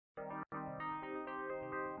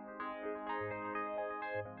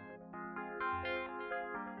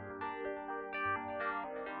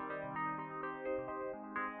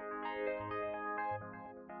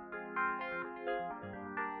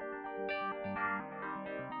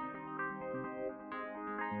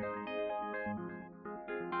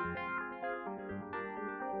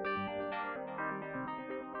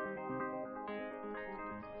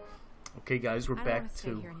Okay, guys, we're I don't wanna back stay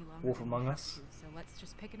to here any longer Wolf than Among we have Us, to, so let's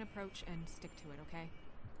just pick an approach and stick to it, okay?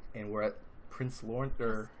 and we're at Prince Lawrence,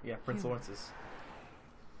 or yeah, Prince humor. Lawrence's.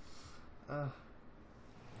 We're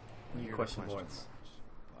You here to question Lawrence.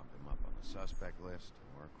 Bump him up on the suspect list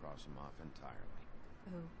or cross him off entirely.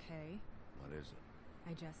 Okay. What is it?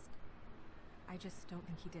 I just don't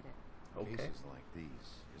think he did it. Okay. Cases like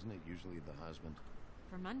these, isn't it usually the husband?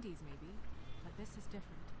 For Mundy's, maybe, but this is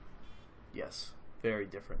different. Yes, very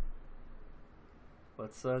different.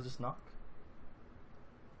 Let's just knock.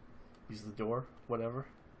 Use the door, whatever.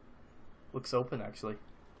 Looks open, actually.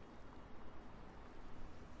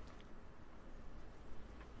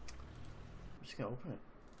 I'm just gonna open it.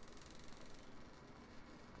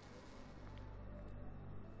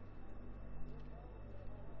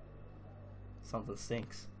 Something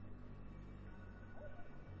stinks.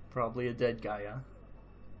 Probably a dead guy, huh?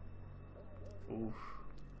 Oof.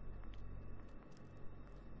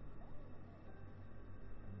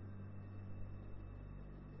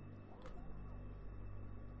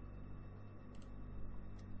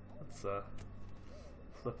 Let's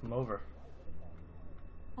flip him over.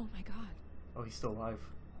 Oh my god. Oh, he's still alive.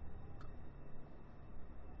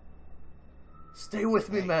 Stay with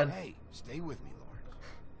me, man. Hey, stay with me, Lawrence.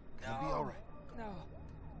 It'll be all right. No.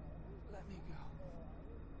 Let me go.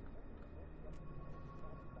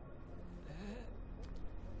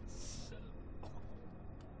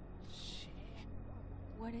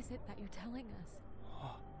 What is it that you're telling us?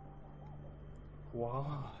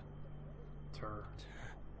 Water.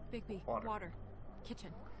 Bigby, Water. water. Kitchen.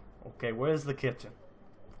 Okay, where's the kitchen?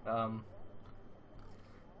 Nope,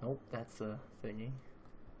 that's a thingy.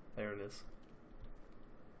 There it is.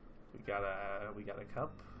 We got a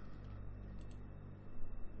cup.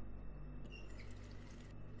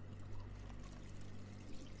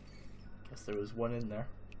 Guess there was one in there.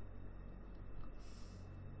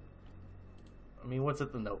 I mean, what's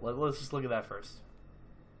at the note? Let's just look at that first.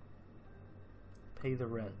 Pay the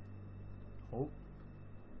rent. Oh.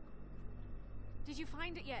 Did you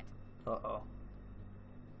find it yet? Uh-oh.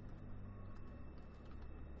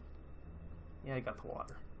 Yeah, I got the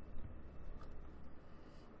water.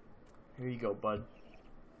 Here you go, bud.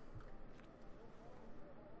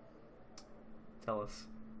 Tell us.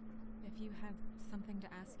 If you have something to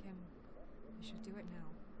ask him, you should do it now.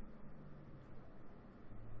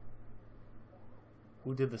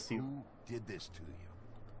 Who did this to you? Who did this to you?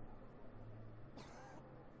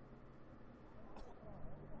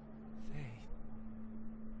 Faith.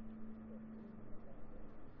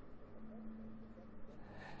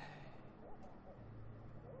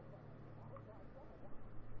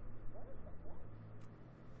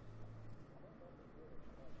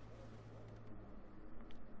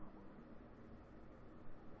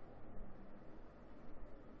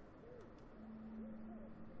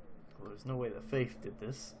 Well, there's no way that Faith did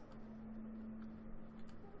this.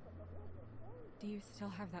 Do you still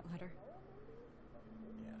have that letter?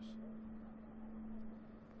 Yes.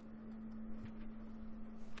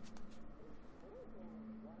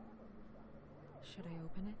 Should I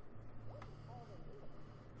open it?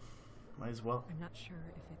 Might as well. I'm not sure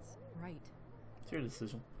if it's right. It's your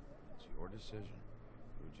decision. It's your decision.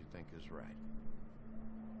 Who'd you think is right?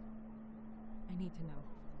 I need to know.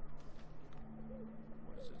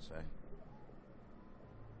 What does it say?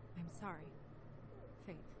 I'm sorry.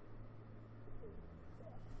 Faith.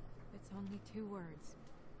 It's only 2 words,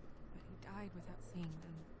 but he died without seeing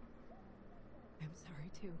them. I'm sorry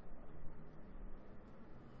too.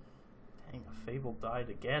 Dang, a Fable died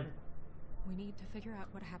again. We need to figure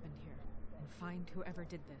out what happened here and find whoever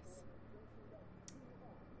did this.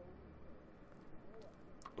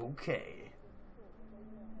 Okay.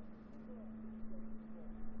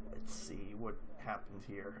 Let's see what happened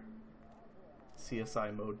here.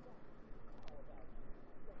 CSI mode.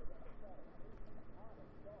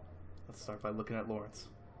 Let's start by looking at Lawrence.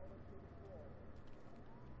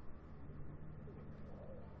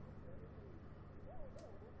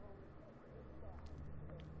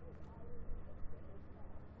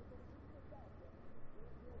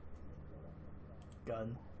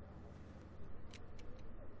 Gun.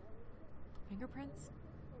 Fingerprints?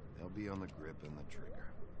 They'll be on the grip and the trigger.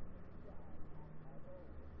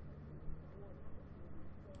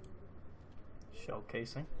 Shell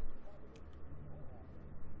casing.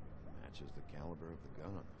 Matches the caliber of the gun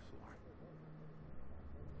on the floor.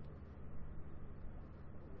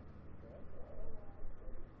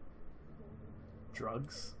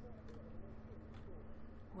 Drugs.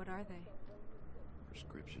 What are they?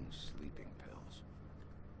 Prescription sleeping pills.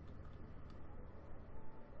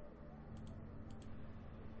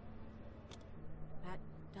 That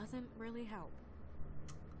doesn't really help.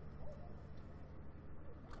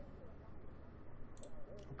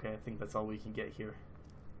 Okay, I think that's all we can get here.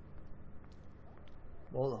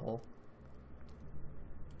 Blow the hole.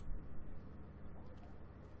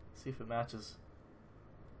 See if it matches.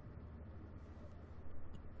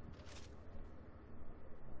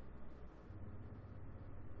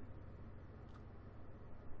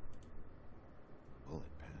 Bullet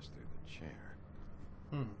passed through the chair.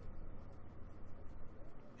 Hmm.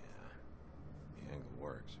 Yeah. The angle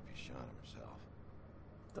works if he shot himself.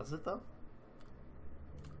 Does it though?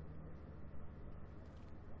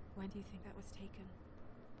 When do you think that was taken?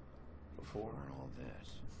 Before. all this.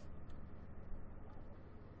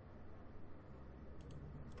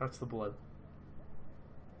 Touch the blood.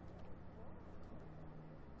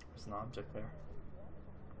 There's an object there.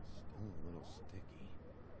 Still a little sticky.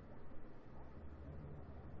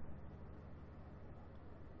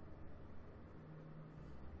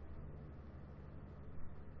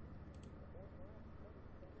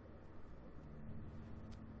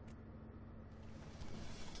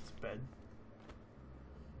 It's bed.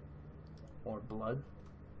 More blood.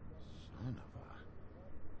 Son of a...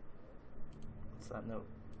 What's that note?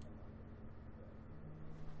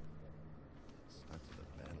 Stuck to the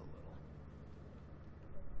bed a little.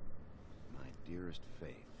 My dearest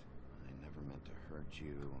Faith, I never meant to hurt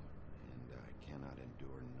you, and I cannot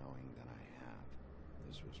endure knowing that I have.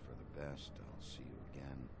 This was for the best. I'll see you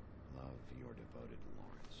again. Love, your devoted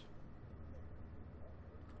Lawrence.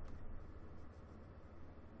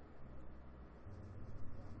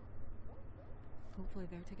 Hopefully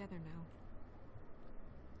they're together now.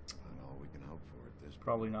 Not all we can hope for at this point.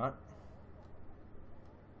 Probably not.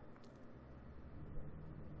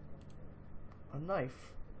 A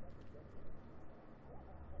knife.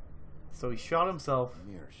 So he shot himself.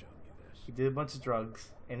 The mirror showed me this. He did a bunch of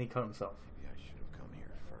drugs, and he cut himself. Maybe I should have come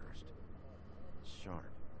here first. It's sharp.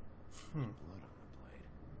 Blood on the blade.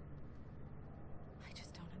 I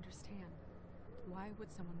just don't understand. Why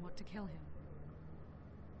would someone want to kill him?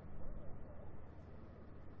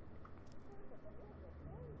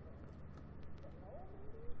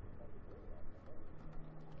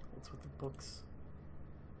 What's with the books?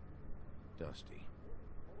 Dusty.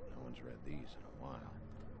 No one's read these in a while.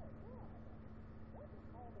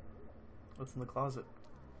 What's in the closet?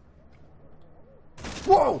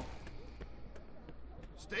 Whoa!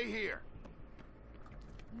 Stay here.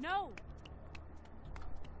 No!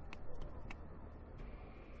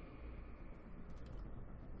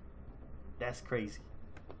 That's crazy.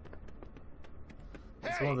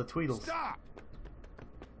 It's Hey, one of the Tweedles. Stop!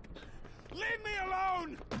 Leave me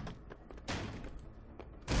alone!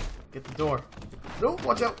 Get the door. No,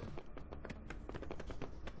 watch out!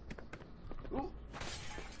 Ooh.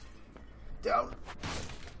 Down.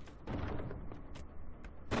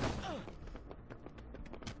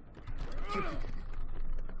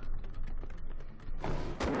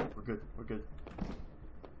 We're good. We're good.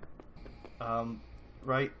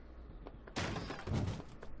 Right.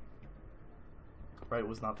 Right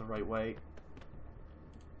was not the right way.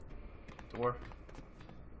 Door.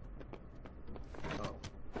 Oh.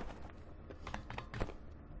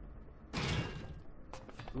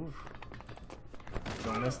 Oof.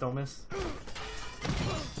 Don't miss, don't miss. Ooh.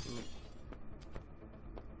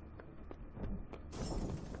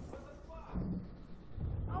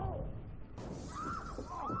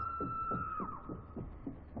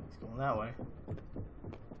 He's going that way.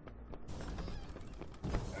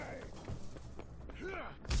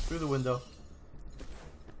 Through the window.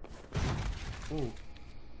 Ooh.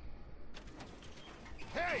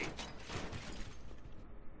 Hey!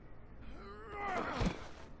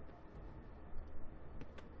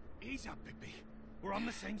 Ease up, Bigby. We're on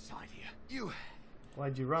the same side here. You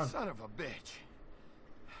Why'd you run? son of a bitch.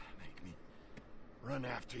 Make me run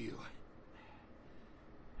after you.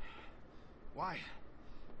 Why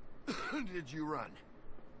did you run?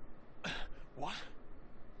 What?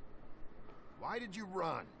 Why did you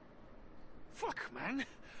run? Fuck, man.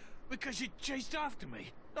 Because you chased after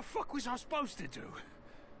me. The fuck was I supposed to do?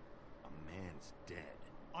 A man's dead.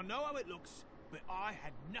 I know how it looks, but I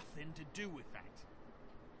had nothing to do with that.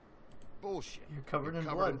 Bullshit. You're covered in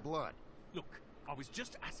covered in blood. blood. Look, I was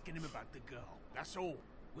just asking him about the girl. That's all.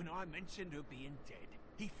 When I mentioned her being dead,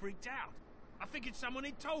 he freaked out. I figured someone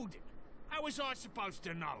had told him. How was I supposed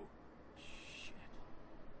to know? Shit.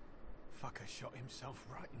 Fucker shot himself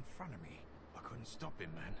right in front of me. I couldn't stop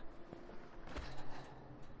him, man.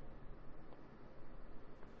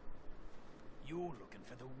 You're looking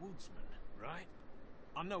for the woodsman, right?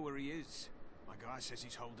 I know where he is. My guy says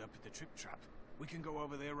he's holed up at the trip trap. We can go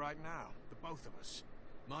over there right now, the both of us.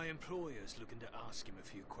 My employer's looking to ask him a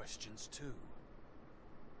few questions too.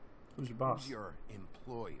 Who's your boss? Who's your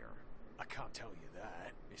employer? I can't tell you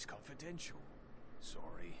that. It's this confidential.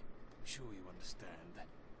 Sorry. Sure you understand.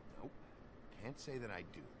 Nope. Can't say that I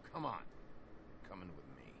do. Come on. Coming with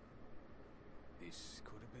me. This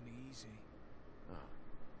could have been easy. Oh,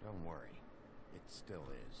 don't worry. It still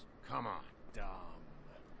is. Come on. Dumb.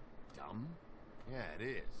 Dumb? Yeah, it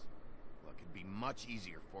is. Look, it'd be much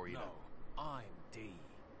easier for you No, to... I'm D.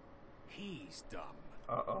 He's dumb.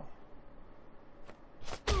 Uh-oh.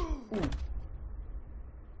 Ooh.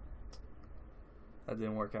 That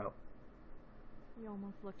didn't work out. You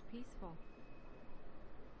almost looked peaceful.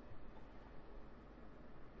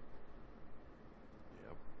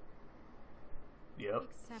 Yep.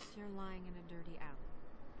 Except you're lying in a dirty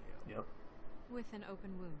alley. Yep. With an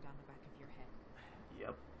open wound on the back of your head.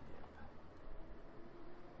 Yep.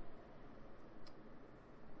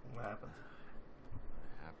 What happened?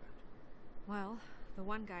 What happened? Well, the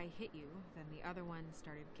one guy hit you, then the other one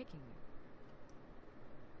started kicking you.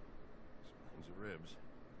 Explains the ribs.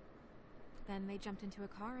 Then they jumped into a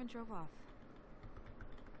car and drove off.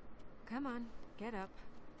 Come on, get up.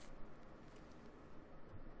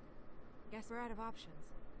 Guess we're out of options.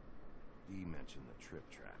 Dee mentioned the trip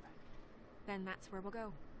trap. Then that's where we'll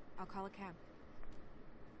go. I'll call a cab.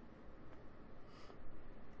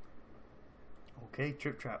 Okay,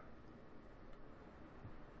 trip trap.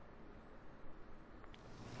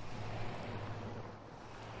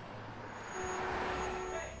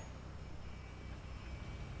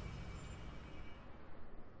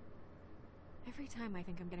 Every time I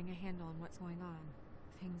think I'm getting a handle on what's going on,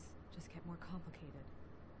 things just get more complicated.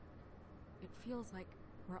 It feels like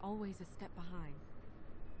we're always a step behind.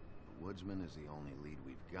 The woodsman is the only lead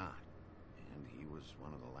we've got, and he was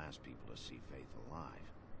one of the last people to see Faith alive.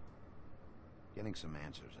 Getting some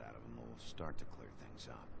answers out of him will start to clear things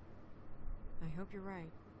up. I hope you're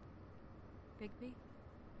right. Bigby,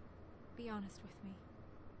 be honest with me.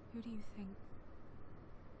 Who do you think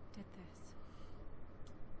did this?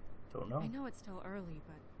 Don't know. I know it's still early,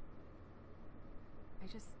 but I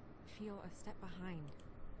just feel a step behind.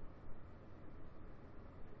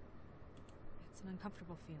 It's an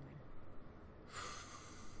uncomfortable feeling.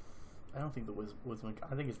 I don't think the woodsman.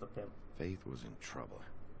 I think it's the pimp. Faith was in trouble.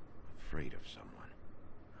 Afraid of someone.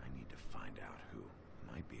 I need to find out who.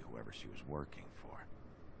 Might be whoever she was working for.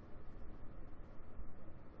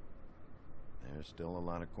 There's still a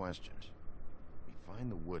lot of questions. We find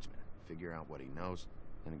the woodsman, figure out what he knows,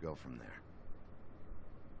 and go from there.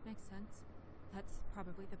 Makes sense. That's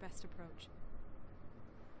probably the best approach.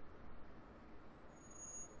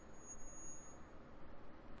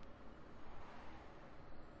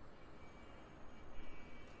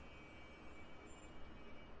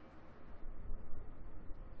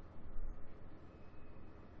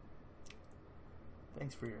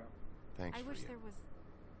 Thanks for your help. Thanks I for wish you. there was...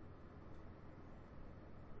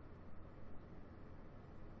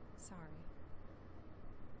 Sorry.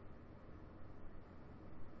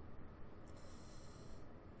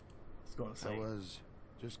 I was going to say. I was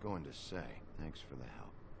just going to say, thanks for the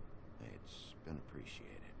help. It's been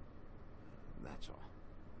appreciated. That's all.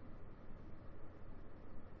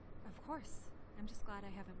 Of course. I'm just glad I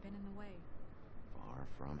haven't been in the way. Far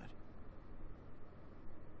from it.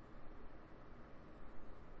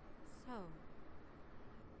 So...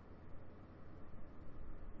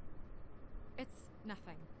 It's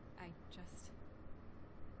nothing. I just...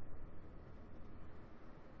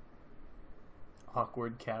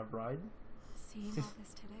 Awkward cab ride. Seeing all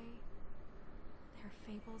this today, there are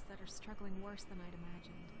fables that are struggling worse than I'd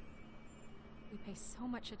imagined. We pay so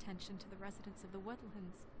much attention to the residents of the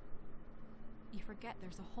woodlands. You forget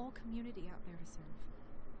there's a whole community out there to serve.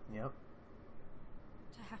 Yep.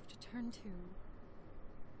 To have to turn to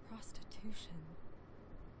prostitution.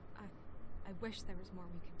 I wish there was more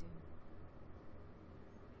we could do.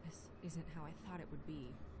 This isn't how I thought it would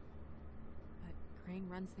be. But Crane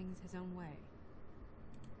runs things his own way.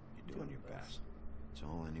 You're doing your best. It's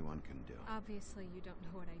all anyone can do. Obviously, you don't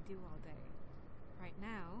know what I do all day. Right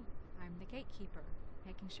now, I'm the gatekeeper,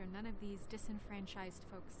 making sure none of these disenfranchised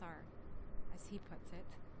folks are, as he puts it,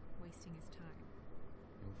 wasting his time.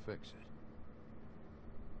 You'll fix it.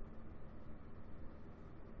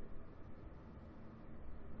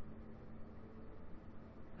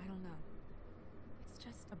 I don't know. It's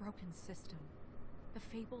just a broken system. The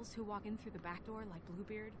Fables who walk in through the back door like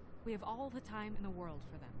Bluebeard, we have all the time in the world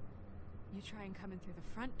for them. You try and come in through the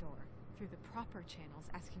front door, through the proper channels,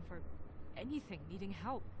 asking for anything, needing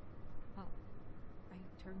help. Well, I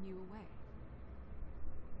turn you away.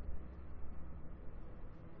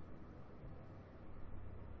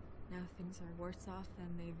 Now things are worse off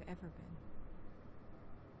than they've ever been.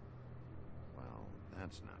 Well,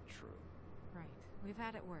 that's not true. Right. We've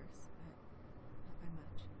had it worse, but not by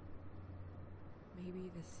much. maybe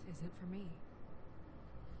this isn't for me.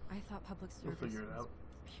 I thought public We'll service figure it was out.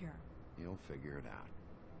 pure. You'll figure it out.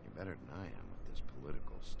 You're better than I am with this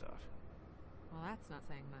political stuff. Well, that's not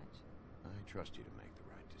saying much. I trust you to make the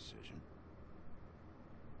right decision.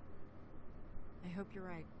 I hope you're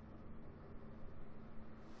right.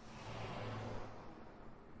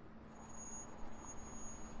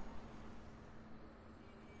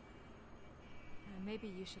 Maybe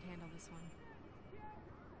you should handle this one.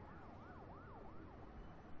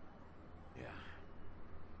 Yeah,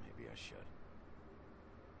 maybe I should.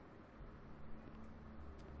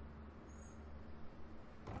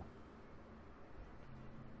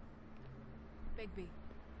 Bigby.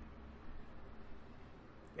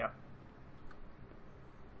 Yep.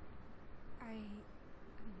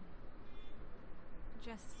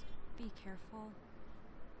 Just be careful,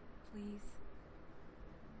 please.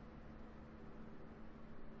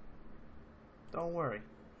 Don't worry.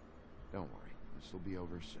 Don't worry, this will be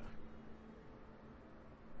over soon.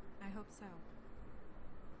 I hope so.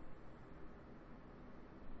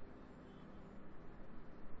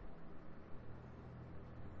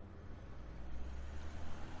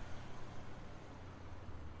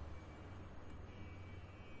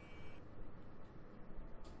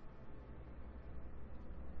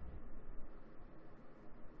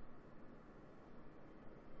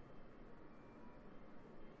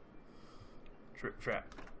 Trip trap.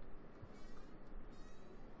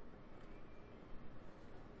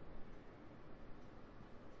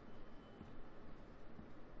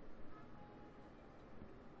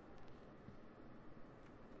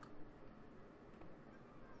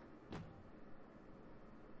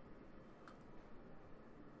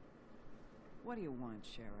 What do you want,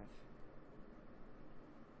 Sheriff?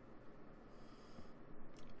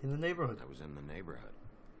 In the neighborhood. I was in the neighborhood.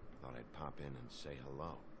 Thought I'd pop in and say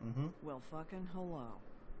hello. Mm-hmm. Well, fucking hello.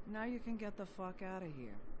 Now you can get the fuck out of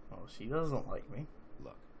here. Oh, she doesn't like me.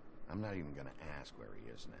 Look, I'm not even gonna ask where he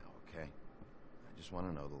is now, okay? I just want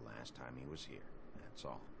to know the last time he was here. That's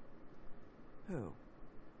all. Who?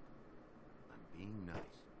 I'm being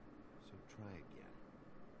nice, so try again.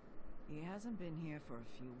 He hasn't been here for a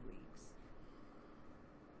few weeks.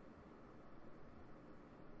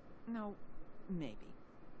 No, maybe.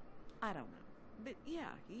 I don't know. But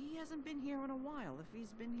yeah, he hasn't been here in a while, if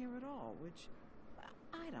he's been here at all, which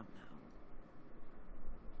I don't know.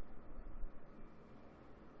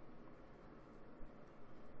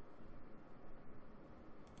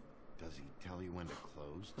 Does he tell you when to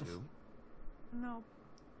close, too? No,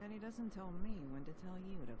 and he doesn't tell me when to tell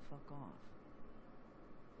you to fuck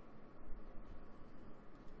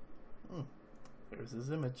off. There's his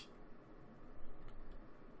image.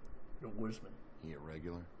 The woodsman. He a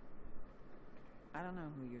regular? I don't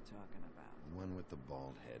know who you're talking about. The one with the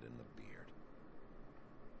bald head and the beard.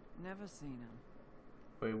 Never seen him.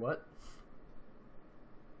 Wait, what?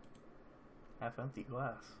 Half empty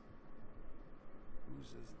glass. Whose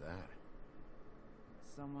is that?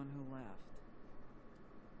 Someone who left.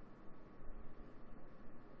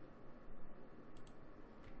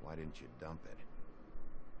 Why didn't you dump it?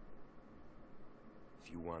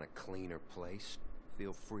 If you want a cleaner place,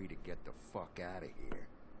 feel free to get the fuck out of here.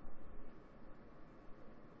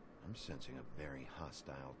 I'm sensing a very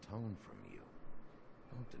hostile tone from you.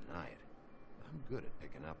 Don't deny it. I'm good at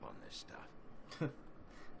picking up on this stuff.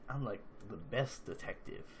 I'm like the best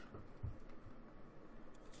detective.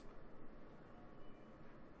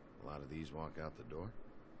 A lot of these walk out the door?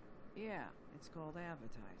 Yeah, it's called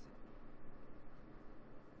advertising.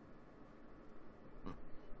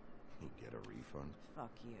 You get a refund?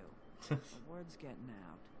 Fuck you. The word's getting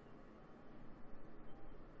out.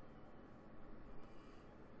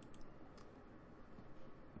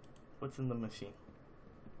 What's in the machine?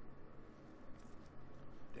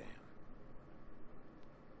 Damn.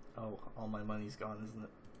 Oh, all my money's gone, isn't it?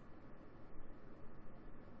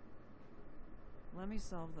 Let me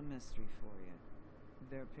solve the mystery for you.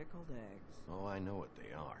 They're pickled eggs. Oh, I know what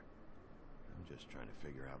they are. I'm just trying to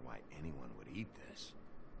figure out why anyone would eat this.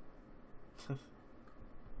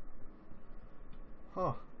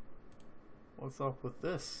 Huh. What's up with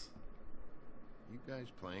this? You guys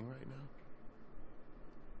playing right now?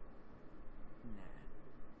 Nah.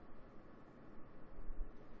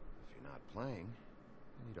 If you're not playing,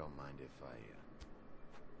 then you don't mind if I,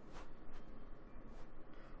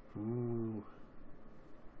 Ooh.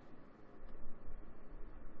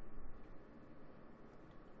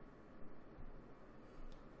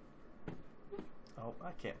 Oh,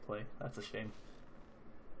 I can't play. That's a shame.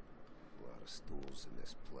 A lot of stools in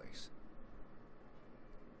this place.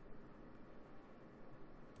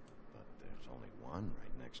 But there's only one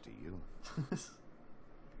right next to you.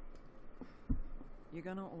 You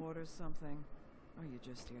gonna order something? Or you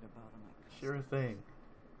just here to bother my cousin? Sure thing.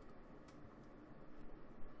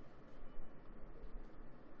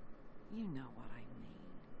 You know what I mean.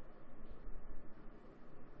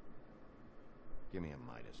 Give me a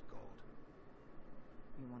Midas Gold.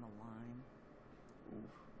 You want a lime?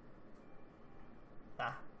 Oof.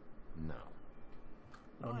 Ah, No.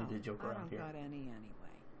 no need to joke around here. I don't got any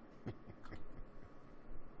anyway.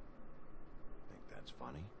 Think that's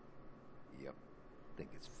funny? Yep. Think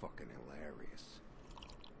it's fucking hilarious.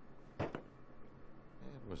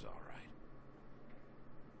 It was all right.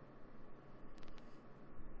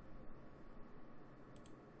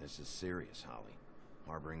 This is serious, Holly.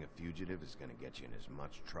 Harboring a fugitive is gonna get you in as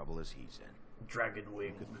much trouble as he's in. Dragon You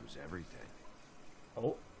wing. could lose everything.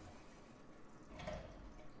 Oh.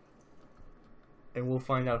 And we'll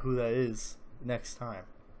find out who that is next time.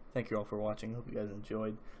 Thank you all for watching. Hope you guys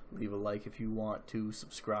enjoyed. Leave a like if you want to.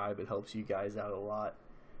 Subscribe. It helps you guys out a lot.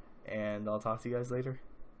 And I'll talk to you guys later.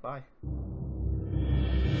 Bye.